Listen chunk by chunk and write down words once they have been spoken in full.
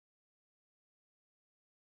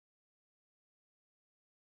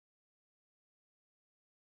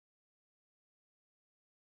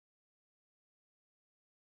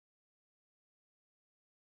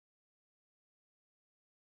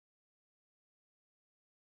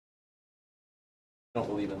don't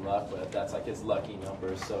believe in luck, but that's like his lucky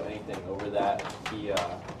numbers. So anything over that, he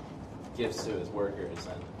gives to his workers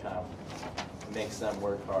and kind of makes them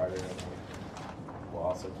work harder, and while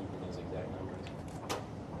also keeping his exact numbers.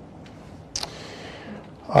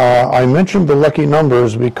 I mentioned the lucky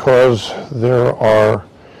numbers because there are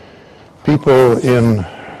people in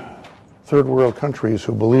third world countries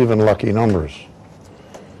who believe in lucky numbers.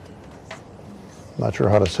 Not sure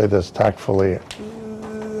how to say this tactfully.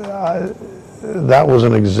 That was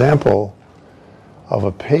an example of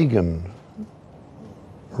a pagan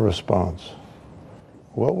response.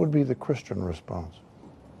 What would be the Christian response?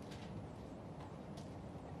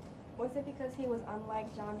 Was it because he was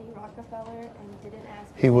unlike John D. Rockefeller and didn't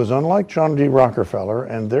ask? He was unlike John D. Rockefeller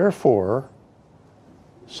and therefore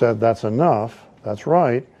said, that's enough, that's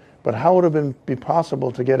right, but how would it be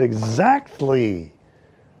possible to get exactly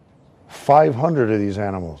 500 of these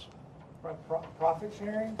animals? Profit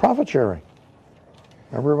sharing? Profit sharing.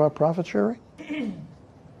 Remember about profit sharing?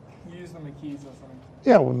 Use the McKees or something.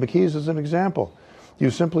 Yeah, well, McKees is an example. You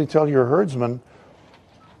simply tell your herdsman,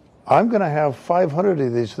 I'm going to have 500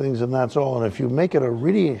 of these things and that's all. And if you make it a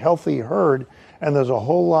really healthy herd and there's a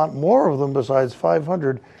whole lot more of them besides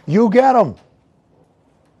 500, you get them.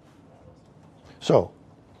 So,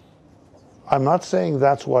 I'm not saying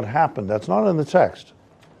that's what happened. That's not in the text.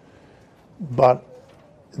 But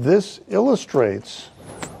this illustrates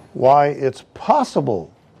why it's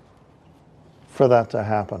possible for that to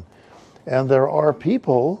happen. And there are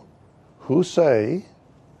people who say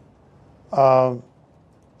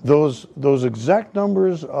those exact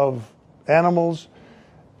numbers of animals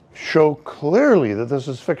show clearly that this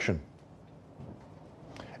is fiction.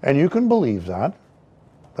 And you can believe that.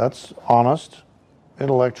 That's honest,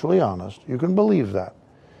 intellectually honest. You can believe that.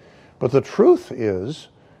 But the truth is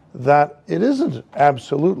that it isn't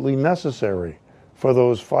absolutely necessary for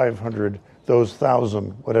those 500, those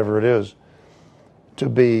 1,000, whatever it is,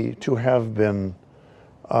 to have been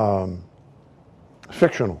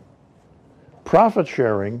fictional. Profit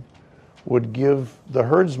sharing would give the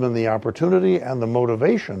herdsman the opportunity and the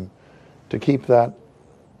motivation to keep that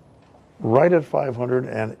right at 500,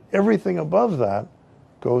 and everything above that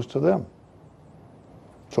goes to them.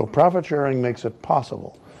 So profit sharing makes it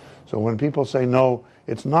possible. So when people say, no,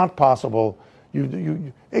 it's not possible,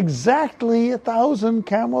 you exactly 1,000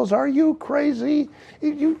 camels? Are you crazy?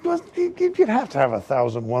 You'd have to have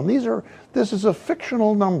 1,001. This is a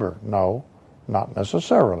fictional number. No, not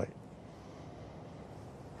necessarily.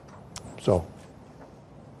 So,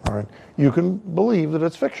 all right, you can believe that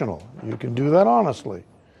it's fictional. You can do that honestly,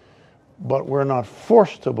 but we're not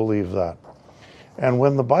forced to believe that. And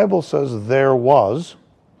when the Bible says there was,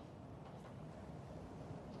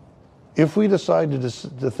 if we decided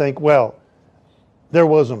to think, well, there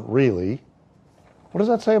wasn't really, what does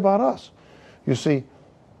that say about us? You see,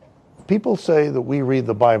 people say that we read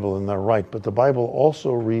the Bible and they're right, but the Bible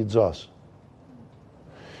also reads us.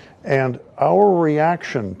 And our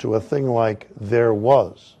reaction to a thing like there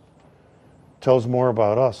was tells more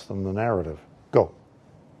about us than the narrative. Go.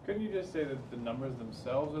 Couldn't you just say that the numbers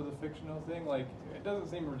themselves are the fictional thing? Like, it doesn't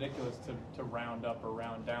seem ridiculous to round up or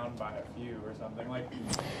round down by a few or something. Like,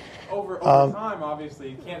 over time,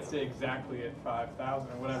 obviously, you can't say exactly at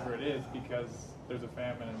 5,000 or whatever it is because there's a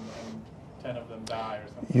famine and 10 of them die or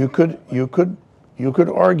something. You could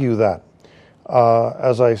argue that.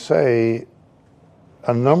 As I say,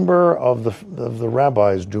 a number of the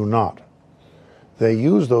rabbis do not. They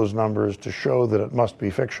use those numbers to show that it must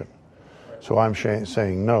be fiction. So I'm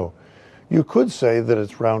saying no. You could say that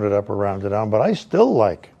it's rounded up or rounded down, but I still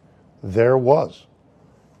like there was.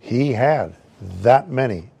 He had that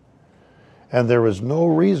many. And there is no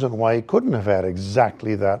reason why he couldn't have had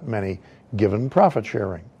exactly that many given profit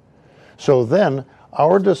sharing. So then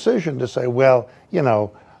our decision to say, well,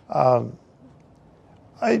 the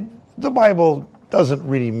Bible doesn't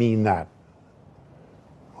really mean that.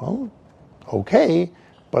 Well, okay,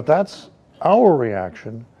 but that's our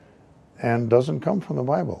reaction and doesn't come from the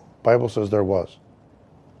Bible. The Bible says there was.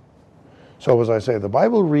 So as I say, the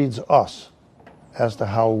Bible reads us as to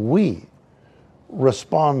how we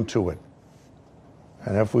respond to it.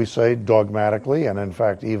 And if we say dogmatically, and in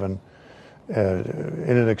fact even in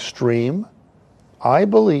an extreme, I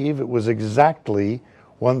believe it was exactly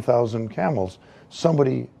 1,000 camels.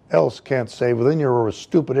 Somebody else can't say, well, then you're a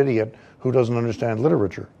stupid idiot who doesn't understand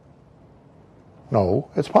literature.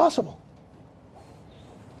 No, it's possible.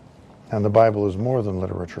 And the Bible is more than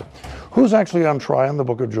literature. Who's actually on trial in the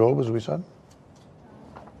book of Job, as we said?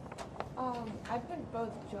 I put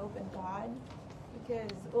both Job and God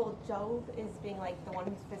because, well, Job is being like the one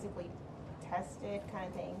who's physically tested kind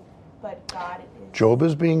of thing, but God is... Job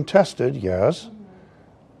is being tested, yes. Mm-hmm.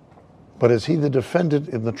 But is he the defendant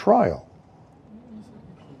in the trial?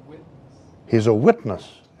 Witness. He's a witness.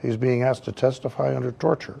 He's being asked to testify under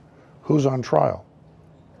torture. Who's on trial?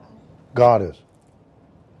 God is.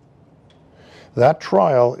 That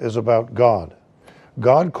trial is about God.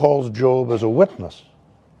 God calls Job as a witness.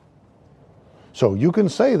 So you can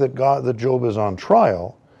say that Job is on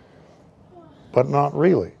trial, but not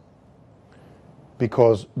really.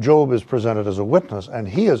 Because Job is presented as a witness, and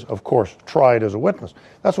he is, of course, tried as a witness.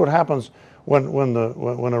 That's what happens when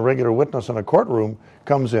a regular witness in a courtroom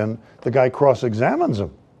comes in, the guy cross-examines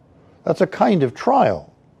him. That's a kind of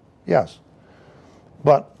trial, yes.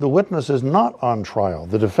 But the witness is not on trial.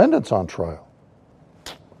 The defendant's on trial.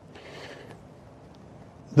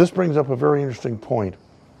 This brings up a very interesting point.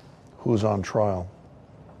 Who's on trial?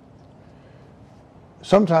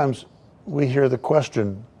 Sometimes we hear the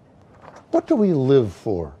question, what do we live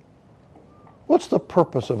for? What's the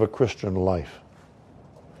purpose of a Christian life?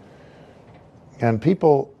 And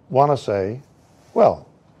people want to say, well,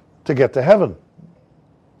 to get to heaven.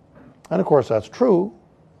 And of course that's true,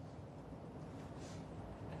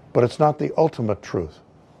 but it's not the ultimate truth.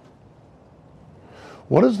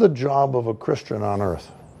 What is the job of a Christian on earth?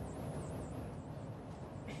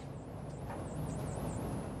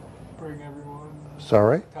 Bring everyone.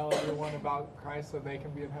 Sorry? Tell everyone about Christ so they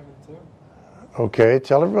can be in heaven too. Okay,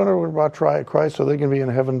 tell everyone about Christ so they can be in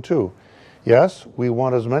heaven too. Yes, we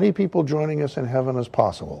want as many people joining us in heaven as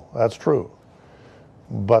possible. That's true.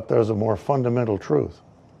 But there's a more fundamental truth.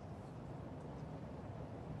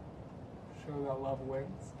 Show that love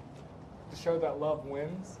wins. To show that love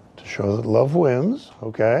wins. To show that love wins,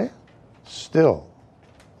 okay? Still,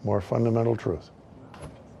 more fundamental truth.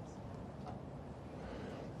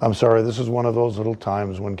 I'm sorry, this is one of those little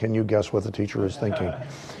times when can you guess what the teacher is thinking?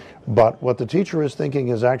 But what the teacher is thinking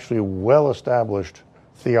is actually well-established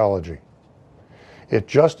theology. It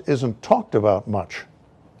just isn't talked about much.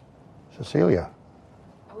 Cecilia.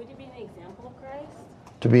 Are we to be an example of Christ?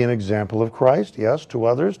 To be an example of Christ, yes, to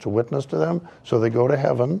others, to witness to them, so they go to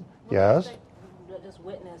heaven, yes. Not just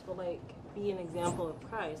witness, but like be an example of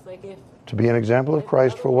Christ. Like if To be an example of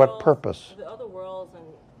Christ for what purpose? If the other worlds and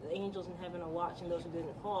the angels in heaven are watching those who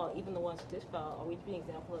didn't fall, even the ones who did fall, are we to be an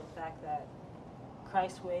example of the fact that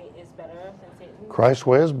Christ's way is better than Satan's? Christ's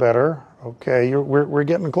way is better. Okay, we're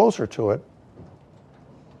getting closer to it.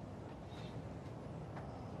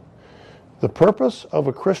 The purpose of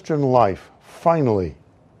a Christian life, finally,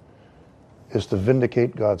 is to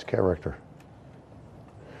vindicate God's character.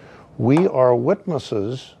 We are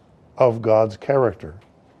witnesses of God's character.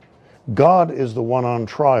 God is the one on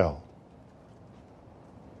trial.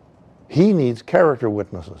 He needs character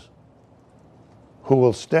witnesses who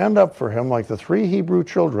will stand up for him like the 3 Hebrew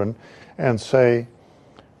children and say,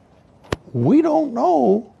 we don't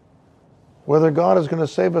know whether God is going to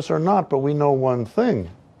save us or not, but we know one thing.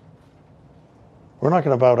 We're not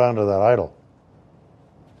going to bow down to that idol.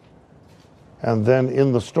 And then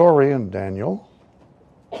in the story in Daniel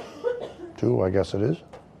 2, I guess it is,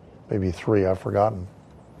 maybe 3, I've forgotten.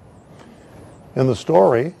 In the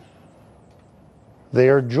story, they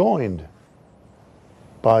are joined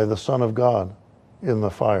by the Son of God in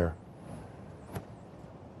the fire.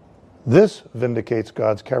 This vindicates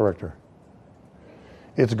God's character.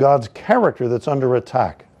 It's God's character that's under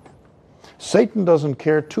attack. Satan doesn't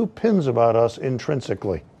care 2 pins about us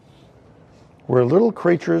intrinsically. We're little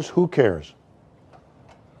creatures, who cares?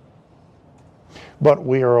 But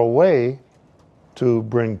we are a way to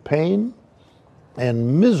bring pain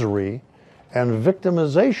and misery and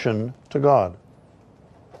victimization to God.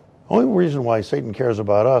 The only reason why Satan cares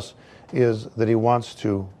about us is that he wants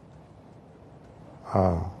to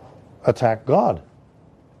attack God.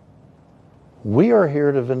 We are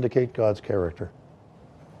here to vindicate God's character.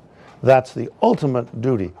 That's the ultimate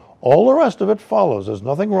duty. All the rest of it follows. There's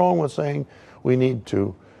nothing wrong with saying we need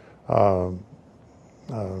to go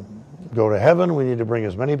to heaven. We need to bring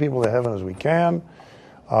as many people to heaven as we can.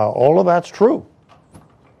 All of that's true.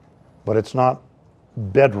 But it's not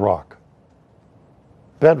bedrock.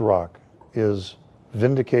 Bedrock is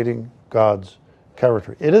vindicating God's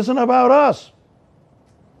character. It isn't about us.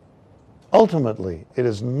 Ultimately, it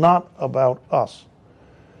is not about us.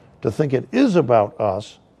 To think it is about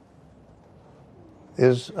us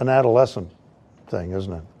is an adolescent thing,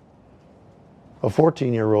 isn't it? A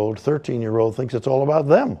 14-year-old, 13-year-old thinks it's all about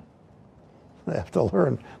them. They have to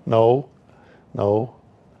learn. No.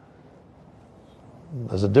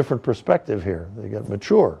 There's a different perspective here. They get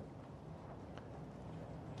mature.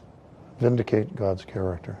 Vindicate God's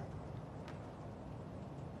character.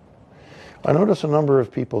 I notice a number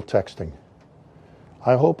of people texting.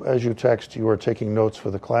 I hope as you text you are taking notes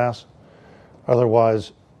for the class.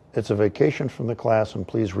 Otherwise, it's a vacation from the class, and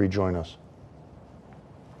please rejoin us.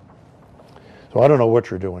 So I don't know what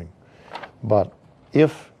you're doing, but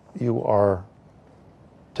if you are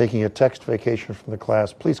taking a text vacation from the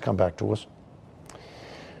class, please come back to us.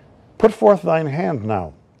 Put forth thine hand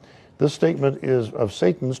now. This statement is of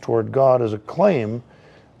Satan's toward God as a claim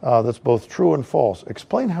that's both true and false.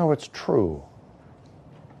 Explain how it's true.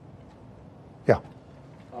 Yeah.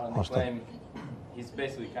 On the claim, he's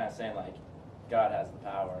basically kind of saying like, God has the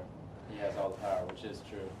power. He has all the power, which is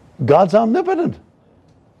true. God's omnipotent.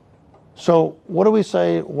 So what do we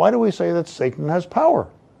say? Why do we say that Satan has power?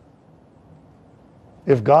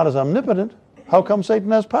 If God is omnipotent, how come Satan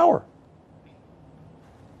has power?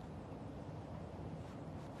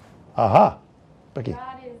 Aha. Becky.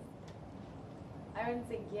 God is, I wouldn't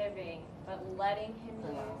say giving, but letting him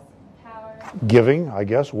use power. Giving, I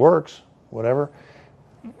guess, works, whatever.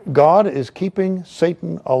 God is keeping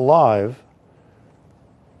Satan alive.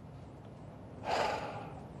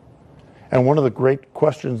 And one of the great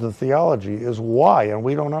questions in theology is why, and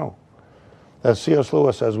we don't know. As C.S.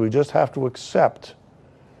 Lewis says, we just have to accept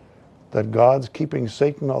that God's keeping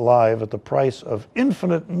Satan alive at the price of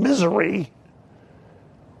infinite misery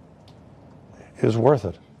is worth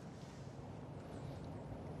it.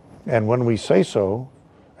 And when we say so,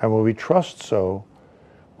 and when we trust so,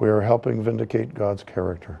 we are helping vindicate God's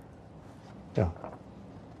character. Yeah.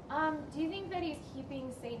 Do you think that he's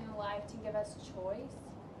keeping Satan alive to give us choice?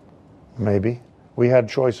 Maybe. We had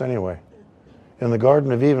choice anyway. In the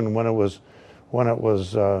Garden of Eden, when it was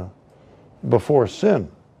before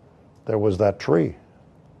sin, there was that tree.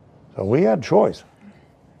 So we had choice.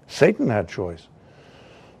 Satan had choice.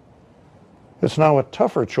 It's now a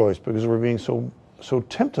tougher choice because we're being so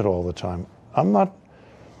tempted all the time.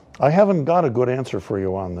 I haven't got a good answer for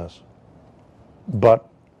you on this. But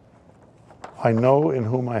I know in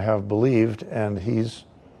whom I have believed, and he's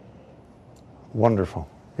wonderful.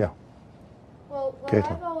 Yeah. Well, what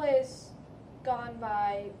Caitlin. I've always gone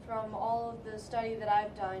by from all of the study that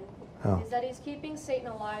I've done is that he's keeping Satan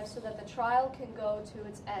alive so that the trial can go to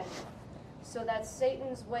its end, so that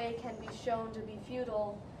Satan's way can be shown to be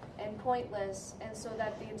futile and pointless, and so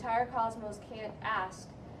that the entire cosmos can't ask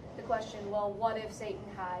the question, well, what if Satan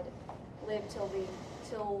had lived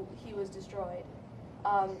till he was destroyed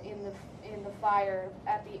in the fire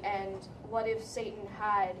at the end? What if Satan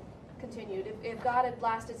had continued? If God had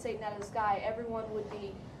blasted Satan out of the sky, everyone would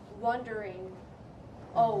be wondering,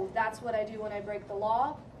 oh, that's what I do when I break the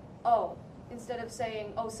law? Oh, instead of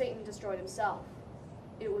saying, oh, Satan destroyed himself,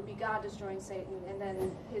 it would be God destroying Satan, and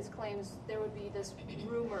then his claims, there would be this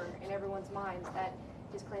rumor in everyone's minds that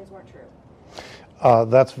his claims weren't true.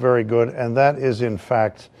 That's very good, and that is in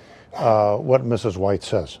fact what Mrs. White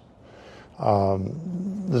says.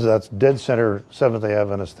 That's dead center Seventh-day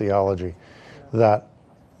Adventist theology, that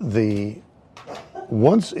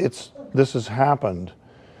once this has happened,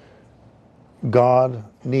 God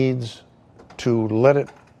needs to let it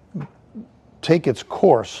take its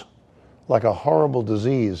course like a horrible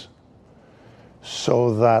disease,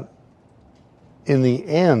 so that in the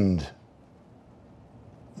end,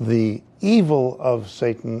 the evil of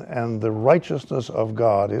Satan and the righteousness of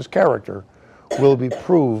God, his character, will be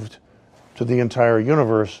proved to the entire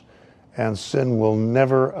universe, and sin will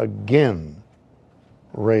never again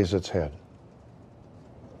raise its head.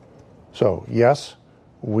 So, yes,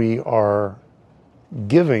 we are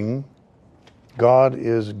giving, God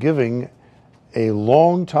is giving a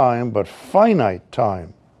long time but finite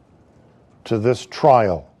time to this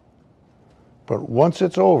trial. But once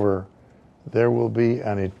it's over, there will be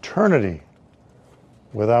an eternity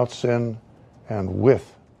without sin and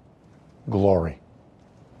with glory.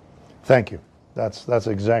 Thank you. That's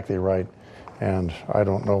exactly right. And I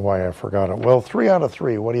don't know why I forgot it. Well, 3 out of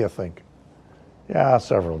 3. What do you think? Yeah,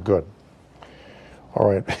 several. Good. All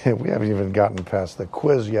right. We haven't even gotten past the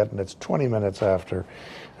quiz yet, and it's 20 minutes after,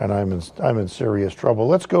 and I'm in serious trouble.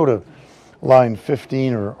 Let's go to line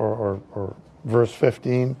 15 or verse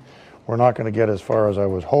 15. We're not going to get as far as I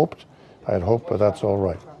had hoped, but that's all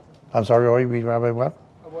right. I'm sorry, Rabbi, what?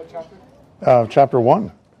 What chapter? Chapter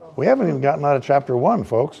 1. We haven't even gotten out of chapter 1,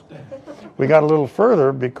 folks. We got a little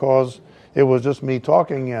further because it was just me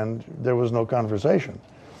talking and there was no conversation.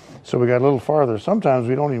 So we got a little farther. Sometimes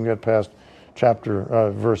we don't even get past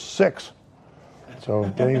verse 6. So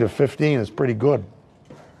getting to 15 is pretty good.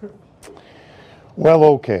 Well,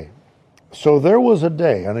 okay. So there was a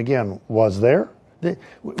day, and again, was there?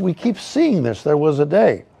 We keep seeing this, there was a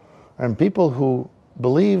day. And people who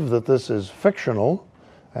believe that this is fictional,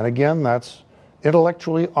 and again, that's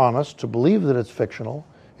intellectually honest to believe that it's fictional.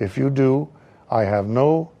 If you do, I have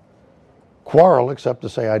no quarrel except to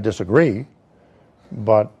say I disagree.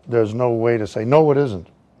 but there's no way to say, no, it isn't.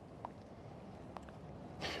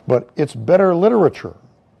 But it's better literature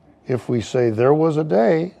if we say there was a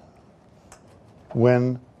day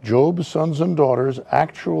when Job's sons and daughters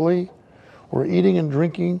actually were eating and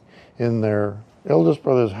drinking in their eldest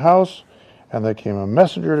brother's house, and there came a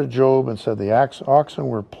messenger to Job and said the oxen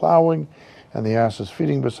were plowing and the asses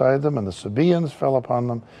feeding beside them, and the Sabaeans fell upon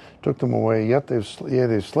them, took them away. Yet they've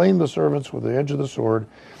slain the servants with the edge of the sword,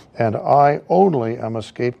 and I only am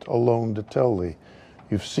escaped alone to tell thee.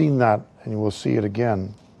 You've seen that, and you will see it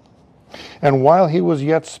again. And while he was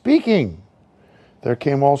yet speaking, there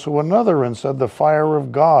came also another and said, the fire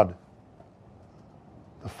of God.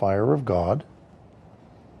 The fire of God.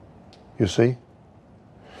 You see?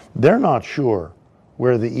 They're not sure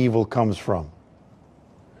where the evil comes from.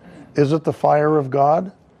 Is it the fire of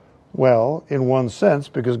God? Well, in one sense,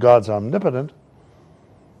 because God's omnipotent.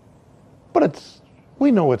 But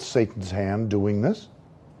we know it's Satan's hand doing this.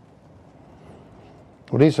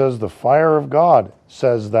 When he says the fire of God,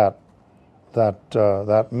 says that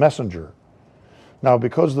messenger. Now,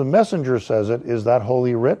 because the messenger says it, is that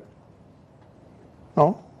Holy Writ?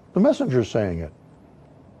 No, the messenger's saying it,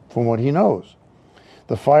 from what he knows.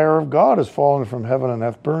 The fire of God has fallen from heaven and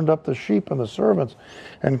hath burned up the sheep and the servants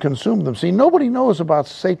and consumed them. See, nobody knows about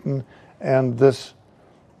Satan and this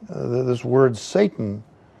word Satan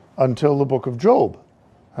until the book of Job.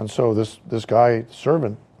 And so this guy,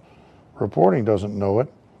 servant, reporting doesn't know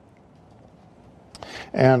it.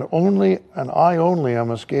 And I only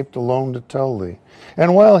am escaped alone to tell thee.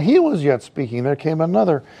 And while he was yet speaking, there came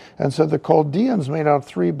another and said, the Chaldeans made out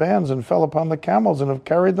 3 bands and fell upon the camels and have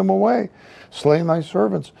carried them away, slain thy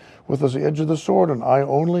servants with the edge of the sword, and I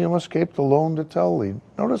only am escaped alone to tell thee.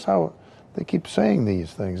 Notice how they keep saying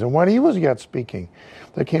these things. And while he was yet speaking,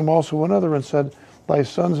 there came also another and said, thy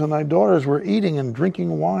sons and thy daughters were eating and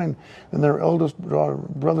drinking wine in their eldest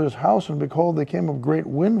brother's house, and behold, they came of great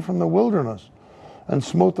wind from the wilderness, and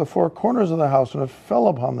smote the 4 corners of the house, and it fell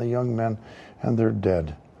upon the young men, and they're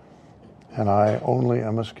dead. And I only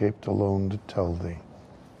am escaped alone to tell thee.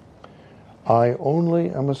 I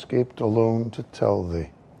only am escaped alone to tell thee.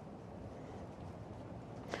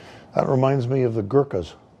 That reminds me of the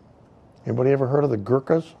Gurkhas. Anybody ever heard of the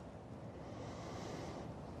Gurkhas?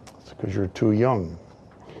 It's because you're too young.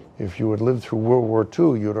 If you had lived through World War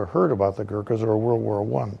II, you'd have heard about the Gurkhas, or World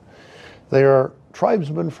War I. They are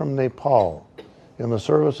tribesmen from Nepal in the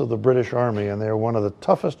service of the British Army, and they are one of the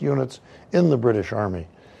toughest units in the British Army.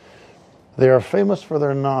 They are famous for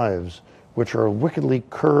their knives, which are wickedly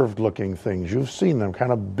curved-looking things. You've seen them,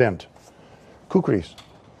 kind of bent. Kukris.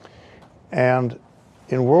 And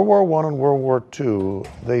in World War I and World War II,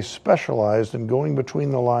 they specialized in going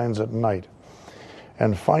between the lines at night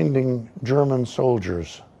and finding German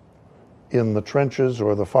soldiers in the trenches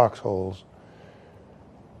or the foxholes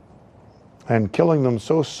and killing them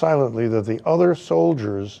so silently that the other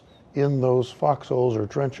soldiers in those foxholes or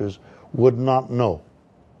trenches would not know.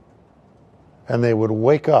 And they would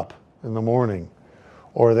wake up in the morning,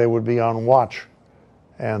 or they would be on watch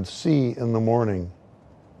and see in the morning,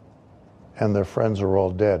 and their friends are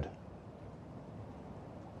all dead.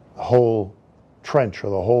 The whole trench or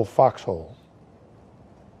the whole foxhole,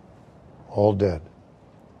 all dead.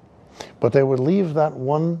 But they would leave that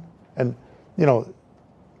one, and you know,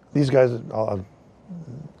 these guys,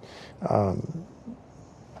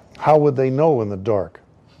 how would they know in the dark?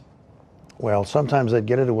 Well, sometimes they'd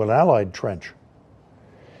get into an Allied trench.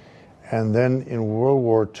 And then in World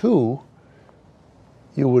War II,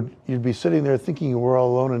 you'd be sitting there thinking you were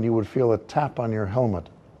all alone, and you would feel a tap on your helmet.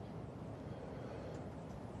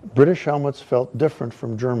 British helmets felt different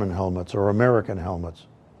from German helmets or American helmets.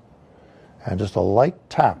 And just a light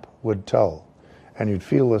tap would tell. And you'd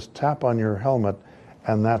feel this tap on your helmet,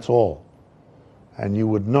 and that's all. And you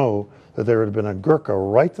would know that there had been a Gurkha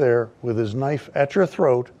right there with his knife at your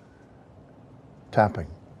throat, tapping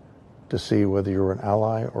to see whether you were an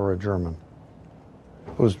ally or a German.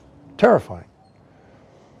 It was terrifying.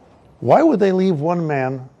 Why would they leave one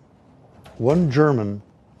man, one German,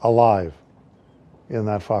 alive in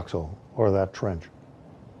that foxhole or that trench?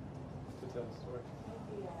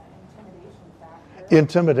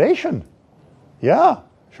 Intimidation. Yeah,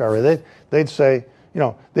 Shari. They'd say, you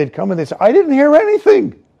know, they'd come and they'd say, I didn't hear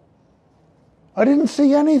anything. I didn't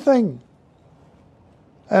see anything.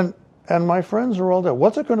 And my friends are all dead.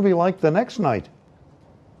 What's it going to be like the next night?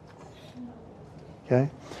 Okay.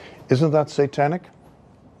 Isn't that satanic?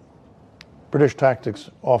 British tactics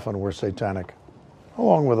often were satanic,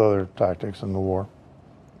 along with other tactics in the war.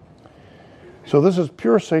 So this is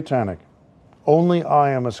pure satanic. Only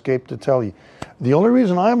I am escaped to tell you. The only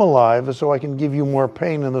reason I'm alive is so I can give you more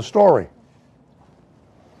pain in the story.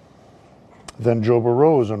 Then Job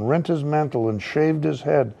arose and rent his mantle and shaved his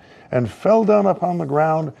head and fell down upon the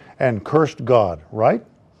ground and cursed God. Right?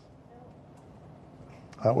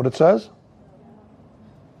 Is that what it says?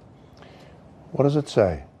 What does it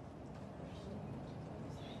say?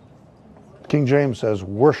 King James says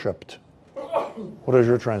worshipped. What does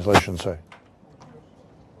your translation say?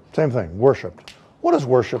 Same thing, worshipped. What does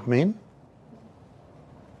worship mean?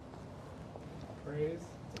 Praise.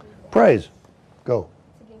 Praise. Go.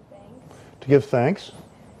 To give thanks. To give thanks.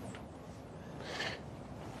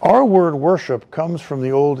 Our word worship comes from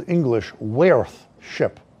the Old English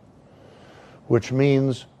worthship, which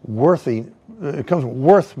means worthy.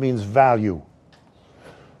 Worth means value.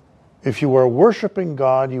 If you are worshiping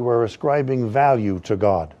God, you are ascribing value to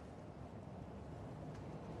God.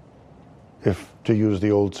 If to use the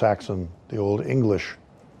old Saxon, the old English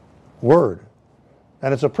word.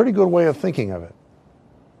 And it's a pretty good way of thinking of it.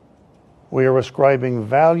 We are ascribing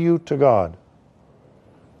value to God.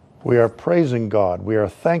 We are praising God. We are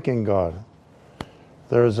thanking God.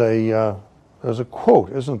 There's a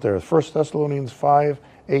quote, isn't there? 1 Thessalonians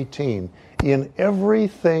 5:18. In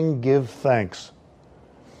everything give thanks.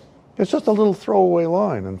 It's just a little throwaway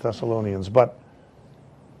line in Thessalonians, but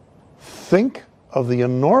think of the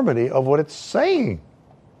enormity of what it's saying.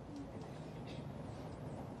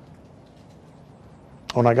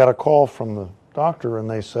 When I got a call from the doctor and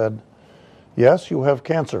they said, yes, you have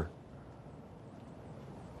cancer.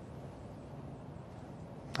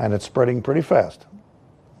 And it's spreading pretty fast.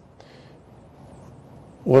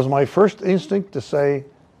 Was my first instinct to say,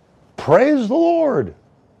 praise the Lord?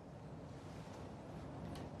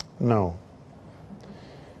 No.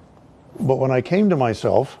 But when I came to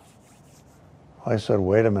myself, I said,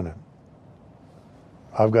 wait a minute.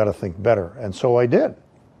 I've got to think better. And so I did.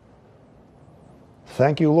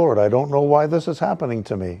 Thank you, Lord. I don't know why this is happening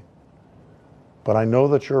to me, but I know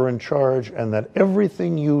that you're in charge and that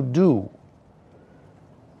everything you do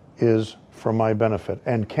is for my benefit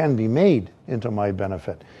and can be made into my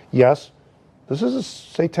benefit. Yes, this is a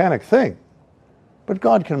satanic thing, but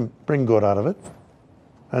God can bring good out of it.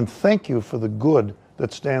 And thank you for the good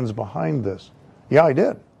that stands behind this. Yeah, I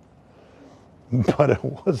did. But it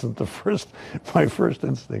wasn't my first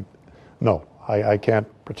instinct. No, I can't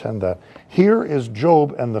pretend that. Here is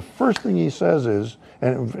Job, and the first thing he says is,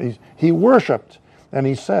 and he worshipped, and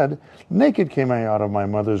he said, naked came I out of my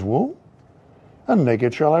mother's womb, and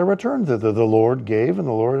naked shall I return thither. The Lord gave, and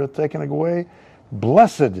the Lord hath taken away.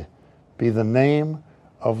 Blessed be the name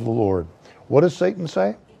of the Lord. What does Satan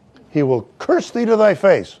say? He will curse thee to thy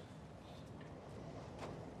face.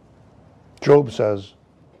 Job says,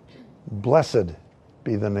 blessed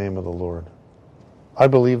be the name of the Lord. I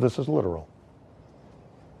believe this is literal.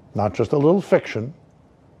 Not just a little fiction.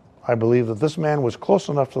 I believe that this man was close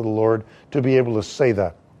enough to the Lord to be able to say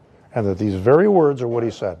that, and that these very words are what he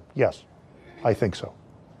said. Yes, I think so.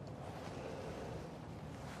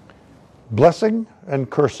 Blessing and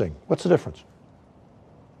cursing. What's the difference?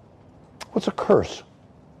 What's a curse?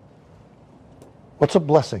 What's a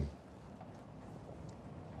blessing?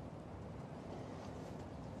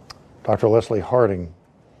 Dr. Leslie Harding,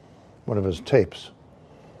 one of his tapes,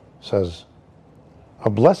 says, a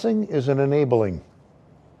blessing is an enabling.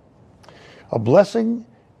 A blessing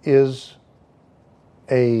is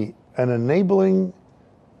an enabling,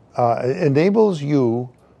 enables you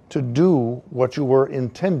to do what you were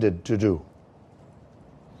intended to do.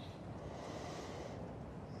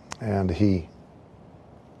 And he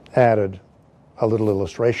added a little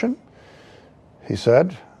illustration. He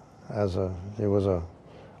said, he was an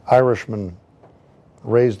Irishman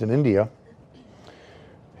raised in India,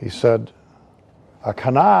 he said, a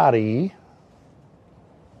canary,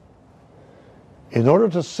 in order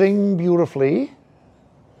to sing beautifully,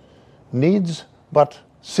 needs but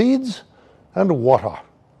seeds and water.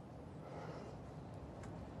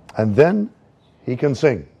 And then he can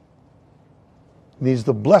sing. Needs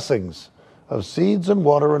the blessings of seeds and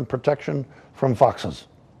water and protection from foxes.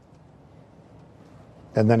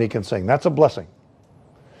 And then he can sing. That's a blessing.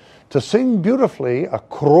 To sing beautifully, a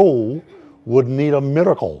crow would need a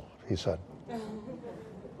miracle, he said.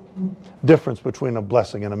 Difference between a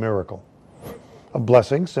blessing and a miracle. A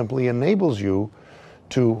blessing simply enables you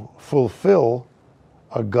to fulfill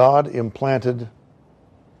a God-implanted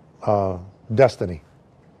destiny,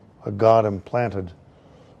 a God-implanted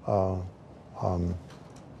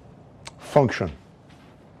function,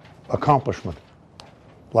 accomplishment.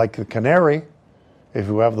 Like the canary, if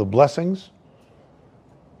you have the blessings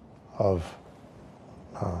of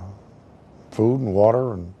food and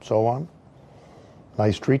water and so on,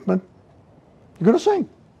 nice treatment, you're going to sing,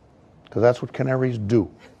 because that's what canaries do.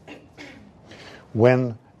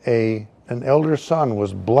 When an an elder son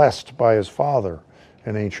was blessed by his father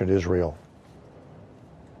in ancient Israel.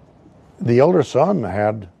 The elder son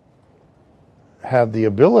had the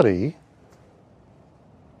ability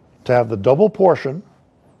to have the double portion,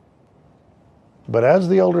 but as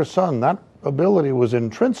the elder son, that ability was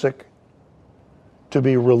intrinsic to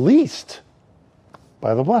be released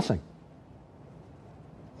by the blessing.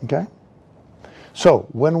 Okay? So,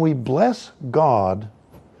 when we bless God,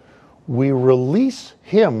 we release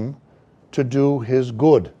Him to do His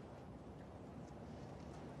good.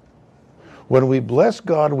 When we bless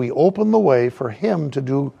God, we open the way for Him to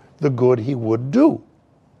do the good He would do.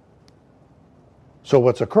 So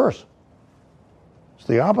what's a curse? It's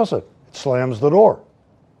the opposite. It slams the door.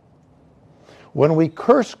 When we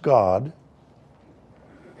curse God,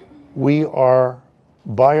 we are,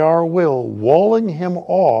 by our will, walling Him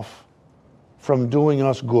off from doing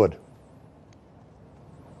us good.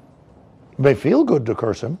 It may feel good to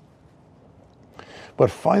curse Him, but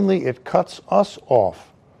finally it cuts us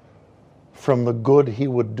off from the good He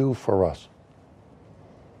would do for us.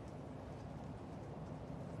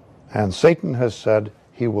 And Satan has said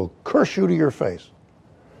he will curse you to your face.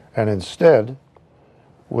 And instead,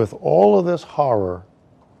 with all of this horror,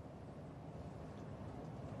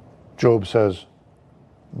 Job says,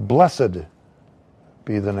 blessed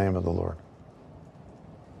be the name of the Lord.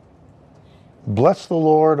 Bless the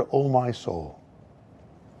Lord, O my soul.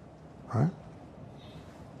 Right?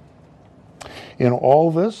 In all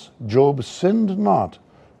this, Job sinned not,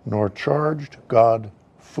 nor charged God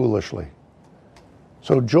foolishly.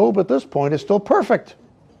 So Job at this point is still perfect,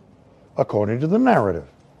 according to the narrative.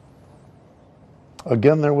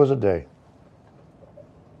 Again, there was a day.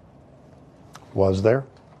 Was there?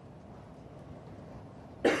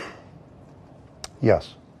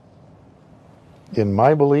 Yes. In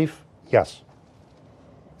my belief, yes.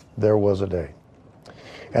 There was a day.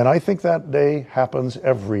 And I think that day happens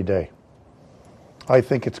every day. I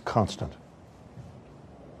think it's constant.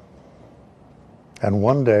 And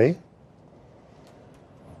one day,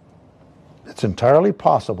 it's entirely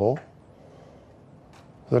possible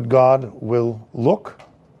that God will look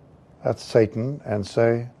at Satan and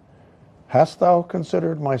say, hast thou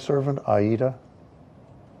considered my servant Aida?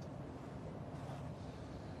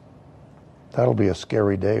 That'll be a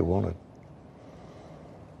scary day, won't it?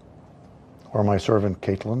 Or my servant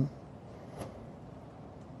Caitlin?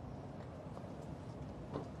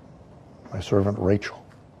 My servant Rachel?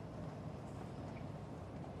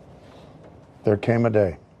 There came a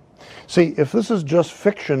day. See, if this is just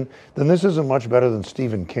fiction, then this isn't much better than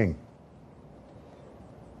Stephen King.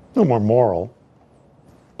 No more moral,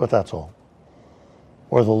 but that's all.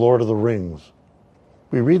 Or The Lord of the Rings.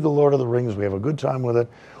 We read The Lord of the Rings, we have a good time with it.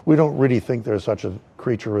 We don't really think there's such a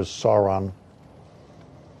creature as Sauron,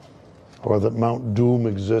 or that Mount Doom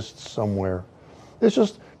exists somewhere. It's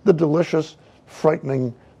just the delicious,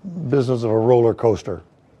 frightening business of a roller coaster.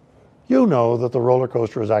 You know that the roller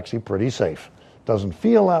coaster is actually pretty safe. Doesn't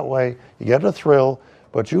feel that way. You get a thrill,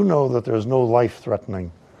 but you know that there's no life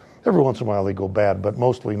threatening. Every once in a while they go bad, but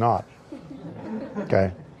mostly not.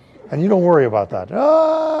 Okay? And you don't worry about that.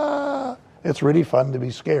 Ah! It's really fun to be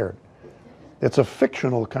scared. It's a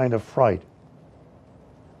fictional kind of fright.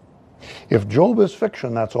 If Job is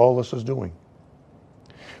fiction, that's all this is doing.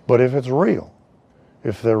 But if it's real,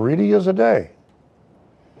 if there really is a day,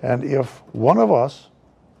 and if one of us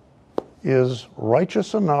is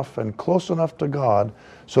righteous enough and close enough to God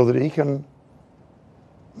so that He can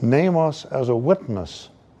name us as a witness,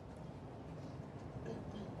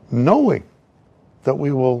 knowing that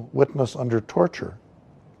we will witness under torture,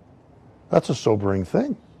 that's a sobering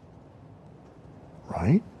thing,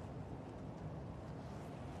 right?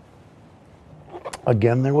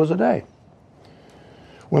 Again, there was a day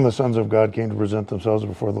when the sons of God came to present themselves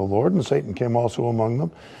before the Lord, and Satan came also among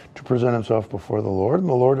them to present himself before the Lord. And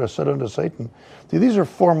the Lord has said unto Satan, see, these are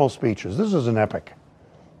formal speeches. This is an epic.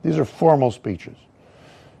 These are formal speeches.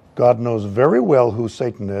 God knows very well who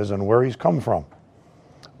Satan is and where he's come from.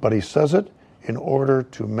 But he says it in order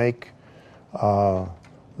to make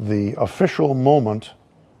the official moment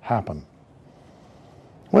happen.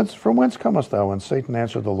 From whence comest thou? And Satan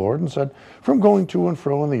answered the Lord and said, from going to and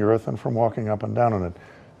fro in the earth and from walking up and down in it.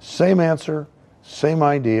 Same answer, same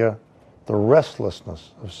idea, the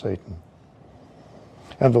restlessness of Satan.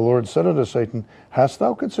 And the Lord said unto Satan, hast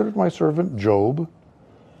thou considered my servant Job,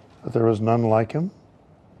 that there is none like him?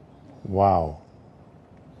 Wow.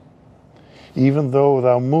 Even though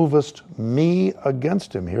thou movest me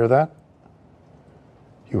against him. Hear that?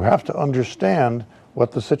 You have to understand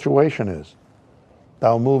what the situation is.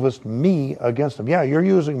 Thou movest me against him. Yeah, you're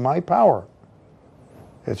using my power.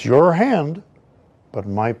 It's your hand, but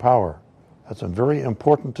my power. That's a very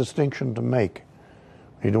important distinction to make.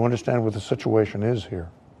 You need to understand what the situation is here.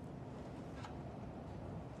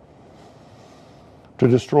 To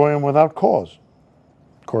destroy him without cause.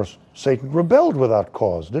 Of course, Satan rebelled without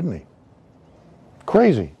cause, didn't he?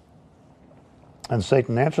 Crazy. And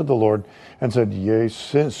Satan answered the Lord and said, Yea,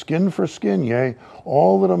 skin for skin, yea,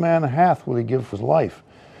 all that a man hath will he give for his life.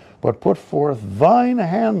 But put forth thine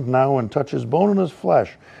hand now and touch his bone and his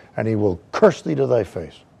flesh, and he will curse thee to thy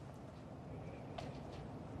face.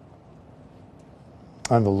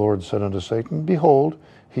 And the Lord said unto Satan, Behold,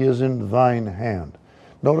 he is in thine hand.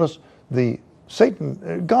 Notice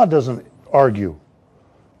God doesn't argue.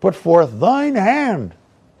 Put forth thine hand.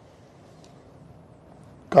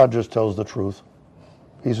 God just tells the truth.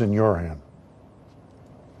 He's in your hand.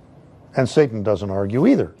 And Satan doesn't argue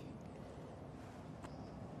either.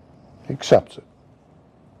 He accepts it.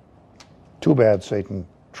 Too bad, Satan.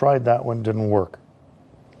 Tried that one, didn't work.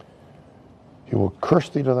 He will curse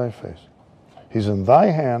thee to thy face. He's in thy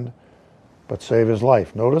hand, but save his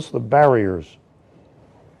life. Notice the barriers.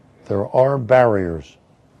 There are barriers.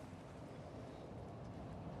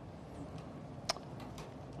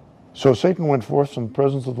 So Satan went forth from the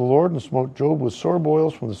presence of the Lord and smote Job with sore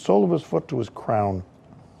boils from the sole of his foot to his crown.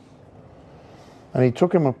 And he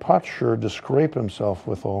took him a potsherd to scrape himself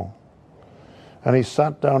withal. And he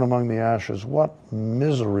sat down among the ashes. What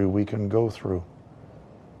misery we can go through.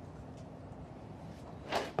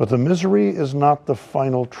 But the misery is not the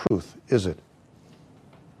final truth, is it?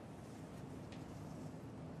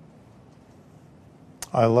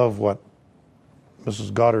 I love what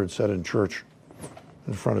Mrs. Goddard said in church,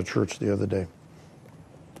 in front of church the other day.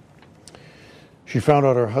 She found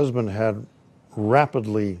out her husband had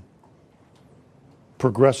rapidly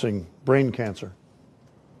progressing brain cancer.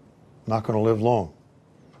 Not going to live long.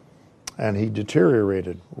 And he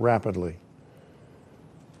deteriorated rapidly.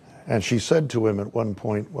 And she said to him at one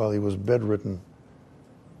point while he was bedridden,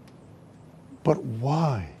 "But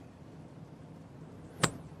why?"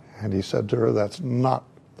 And he said to her, "That's not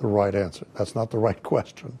the right answer. That's not the right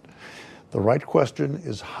question. The right question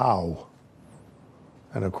is how."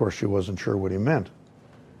 And of course she wasn't sure what he meant.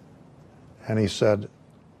 And he said,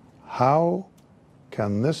 "How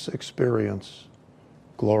can this experience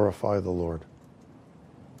glorify the Lord?"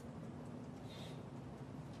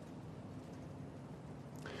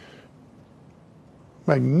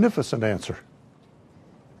 Magnificent answer.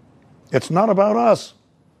 It's not about us.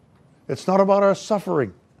 It's not about our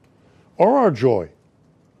suffering or our joy.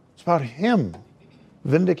 It's about him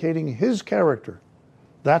vindicating his character.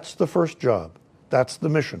 That's the first job. That's the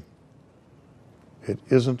mission. It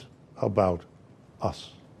isn't about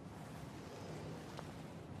us.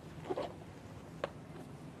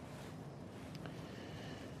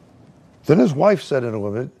 Then his wife said to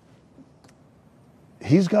him,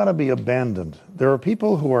 he's got to be abandoned. There are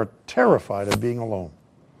people who are terrified of being alone,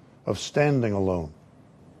 of standing alone.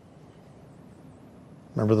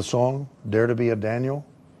 Remember the song, Dare to be a Daniel?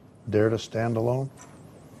 Dare to stand alone?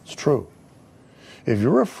 It's true. If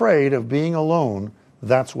you're afraid of being alone,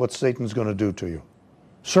 that's what Satan's going to do to you.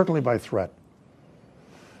 Certainly by threat.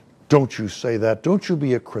 Don't you say that. Don't you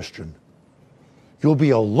be a Christian. You'll be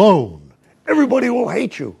alone. Everybody will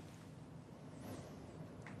hate you.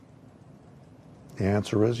 The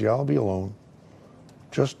answer is, yeah, I'll be alone.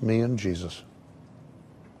 Just me and Jesus.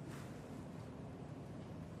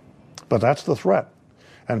 But that's the threat.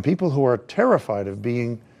 And people who are terrified of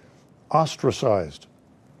being ostracized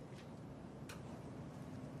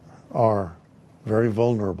are very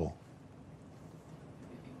vulnerable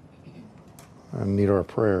and need our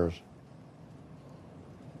prayers.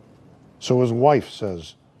 So his wife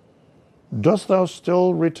says, "Dost thou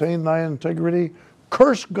still retain thy integrity?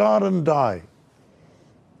 Curse God and die."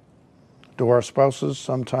 Do our spouses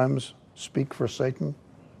sometimes speak for Satan?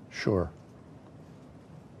 Sure.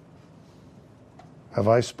 Have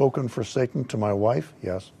I spoken for Satan to my wife?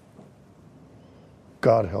 Yes.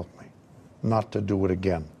 God help me not to do it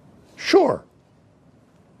again. Sure.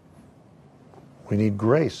 We need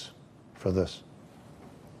grace for this.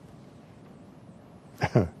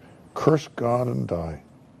 Curse God and die.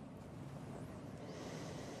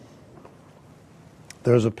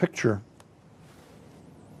 There's a picture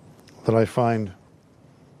that I find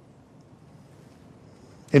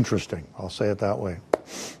interesting. I'll say it that way.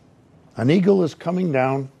 An eagle is coming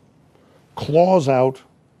down, claws out,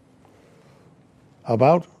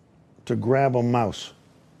 about to grab a mouse.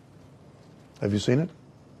 Have you seen it?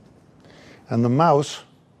 And the mouse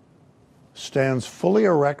stands fully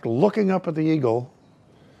erect, looking up at the eagle,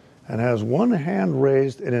 and has one hand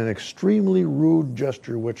raised in an extremely rude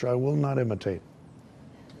gesture, which I will not imitate.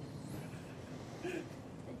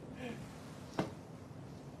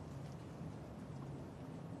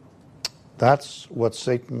 That's what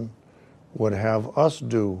Satan would have us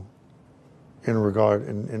do in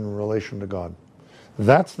relation to God.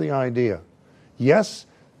 That's the idea. Yes,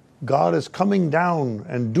 God is coming down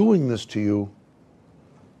and doing this to you.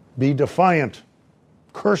 Be defiant.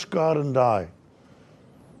 Curse God and die.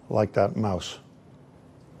 Like that mouse.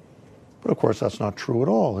 But of course that's not true at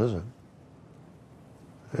all, is it?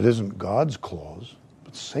 It isn't God's clause,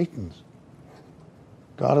 but Satan's.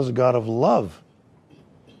 God is a God of love.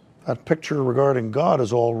 That picture regarding God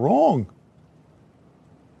is all wrong.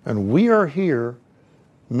 And we are here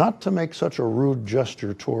not to make such a rude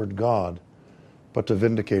gesture toward God, but to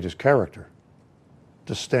vindicate his character,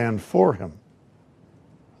 to stand for him,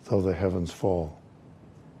 though the heavens fall.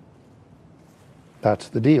 That's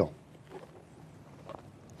the deal.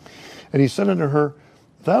 And he said unto her,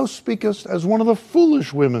 Thou speakest as one of the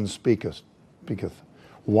foolish women speaketh.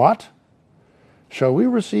 What? Shall we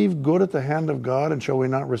receive good at the hand of God, and shall we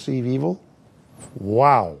not receive evil?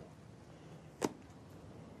 Wow.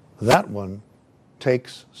 That one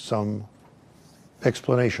takes some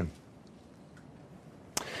explanation.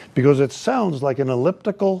 Because it sounds like an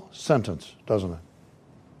elliptical sentence, doesn't it?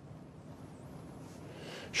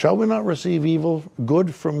 Shall we not receive evil,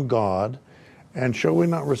 good from God, and shall we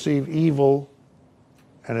not receive evil?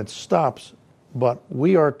 And it stops, but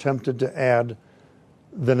we are tempted to add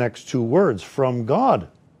the next two words, from God.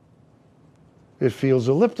 It feels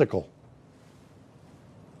elliptical.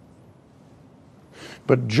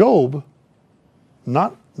 But Job,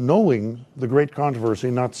 not knowing the great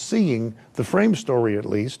controversy, not seeing the frame story at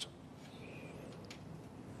least,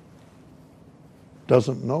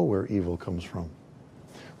 doesn't know where evil comes from.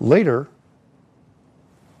 Later,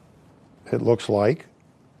 it looks like,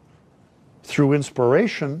 through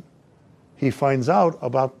inspiration, he finds out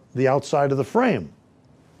about the outside of the frame.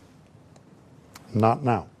 Not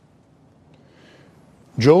now.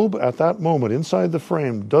 Job, at that moment, inside the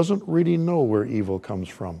frame, doesn't really know where evil comes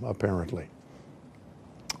from, apparently.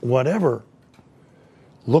 Whatever,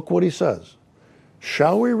 look what he says.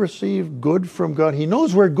 Shall we receive good from God? He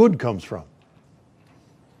knows where good comes from.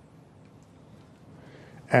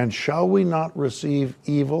 And shall we not receive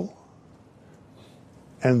evil?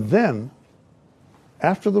 And then,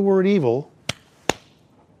 after the word evil,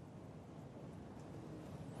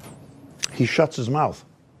 he shuts his mouth.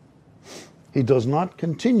 He does not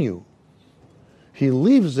continue. He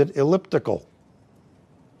leaves it elliptical.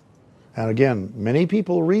 And again, many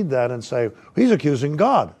people read that and say, he's accusing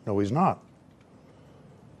God. No, he's not.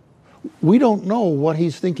 We don't know what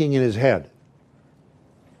he's thinking in his head.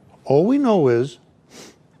 All we know is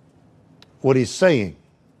what he's saying.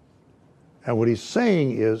 And what he's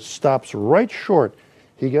saying is, stops right short.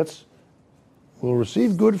 We'll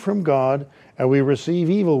receive good from God, and we receive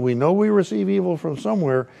evil. We know we receive evil from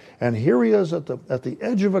somewhere, and here he is at the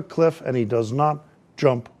edge of a cliff, and he does not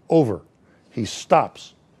jump over. He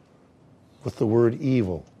stops with the word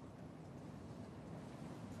evil.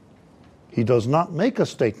 He does not make a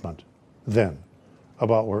statement then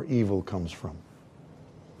about where evil comes from.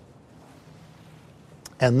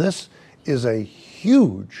 And this is a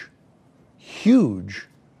huge, huge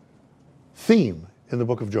theme in the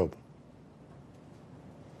book of Job.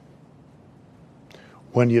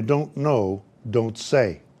 When you don't know, don't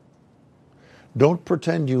say. Don't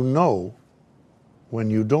pretend you know when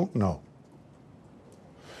you don't know.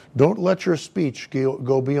 Don't let your speech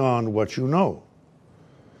go beyond what you know.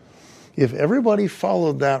 If everybody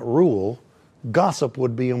followed that rule, gossip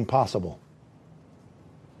would be impossible.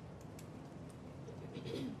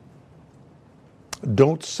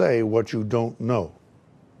 Don't say what you don't know.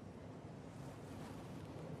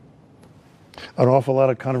 An awful lot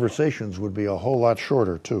of conversations would be a whole lot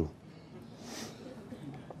shorter, too.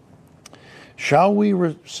 Shall we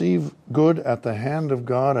receive good at the hand of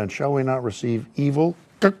God, and shall we not receive evil?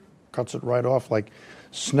 Cuts it right off like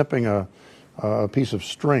snipping a piece of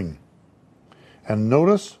string. And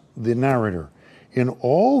notice the narrator. In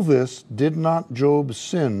all this did not Job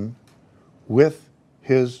sin with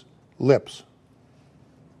his lips.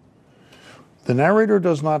 The narrator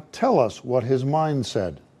does not tell us what his mind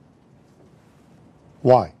said.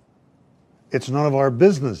 Why? It's none of our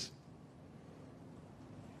business.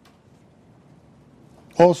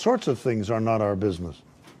 All sorts of things are not our business.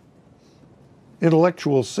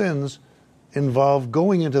 Intellectual sins involve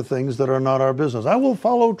going into things that are not our business. I will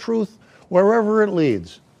follow truth wherever it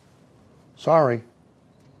leads. Sorry.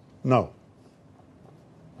 No.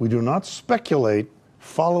 We do not speculate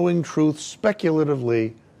following truth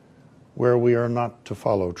speculatively where we are not to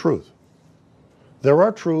follow truth. There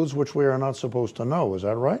are truths which we are not supposed to know. Is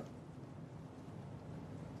that right?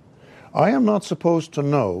 I am not supposed to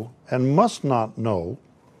know and must not know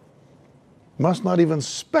must not even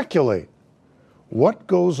speculate what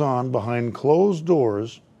goes on behind closed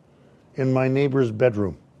doors in my neighbor's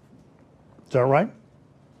bedroom. Is that right?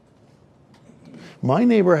 My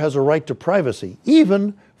neighbor has a right to privacy,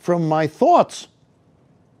 even from my thoughts,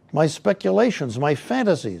 my speculations, my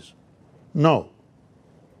fantasies. No.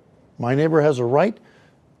 My neighbor has a right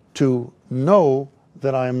to know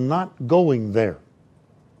that I am not going there.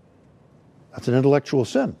 That's an intellectual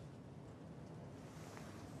sin.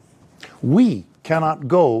 We cannot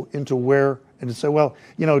go into where and say, well,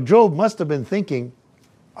 you know, Job must have been thinking.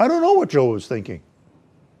 I don't know what Job was thinking.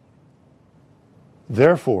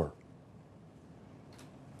 Therefore,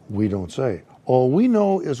 we don't say. All we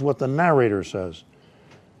know is what the narrator says.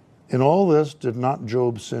 In all this, did not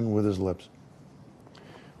Job sin with his lips?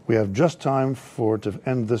 We have just time to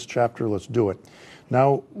end this chapter. Let's do it.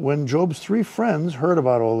 Now, when Job's 3 friends heard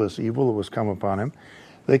about all this evil that was come upon him,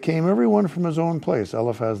 they came everyone from his own place.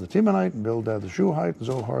 Eliphaz the Temanite, Bildad the Shuhite,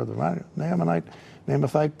 Zohar the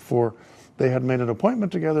Naamathite, for they had made an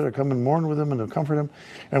appointment together to come and mourn with him and to comfort him.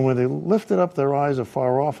 And when they lifted up their eyes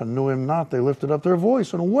afar off and knew him not, they lifted up their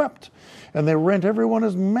voice and wept. And they rent everyone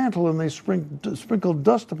his mantle, and they sprinkled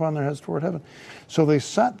dust upon their heads toward heaven. So they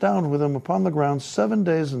sat down with him upon the ground 7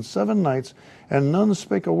 days and 7 nights, and none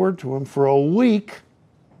spake a word to him for a week,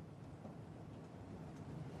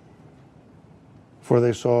 for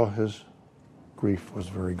they saw his grief was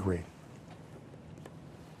very great.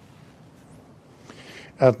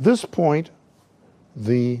 At this point,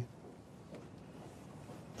 the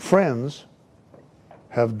friends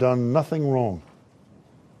have done nothing wrong.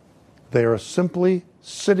 They are simply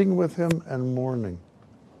sitting with him and mourning.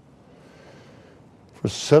 For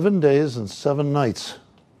 7 days and 7 nights,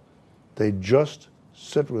 they just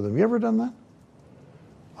sit with him. You ever done that?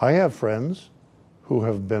 I have friends who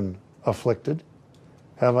have been afflicted.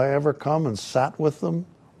 Have I ever come and sat with them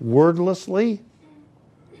wordlessly?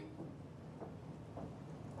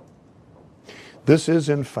 This is,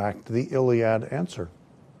 in fact, the Iliad answer.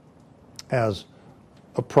 As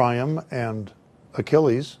Priam and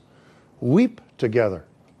Achilles weep together.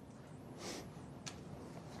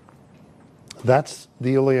 That's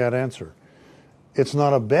the Iliad answer. It's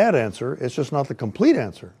not a bad answer, it's just not the complete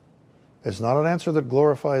answer. It's not an answer that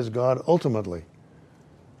glorifies God ultimately.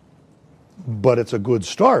 But it's a good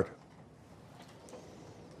start.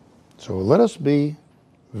 So let us be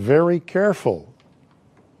very careful.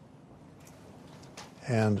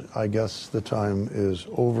 And I guess the time is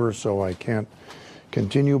over, so I can't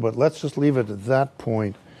continue, but let's just leave it at that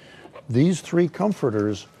point. These 3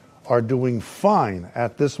 comforters are doing fine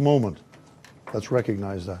at this moment. Let's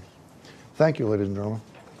recognize that. Thank you, ladies and gentlemen.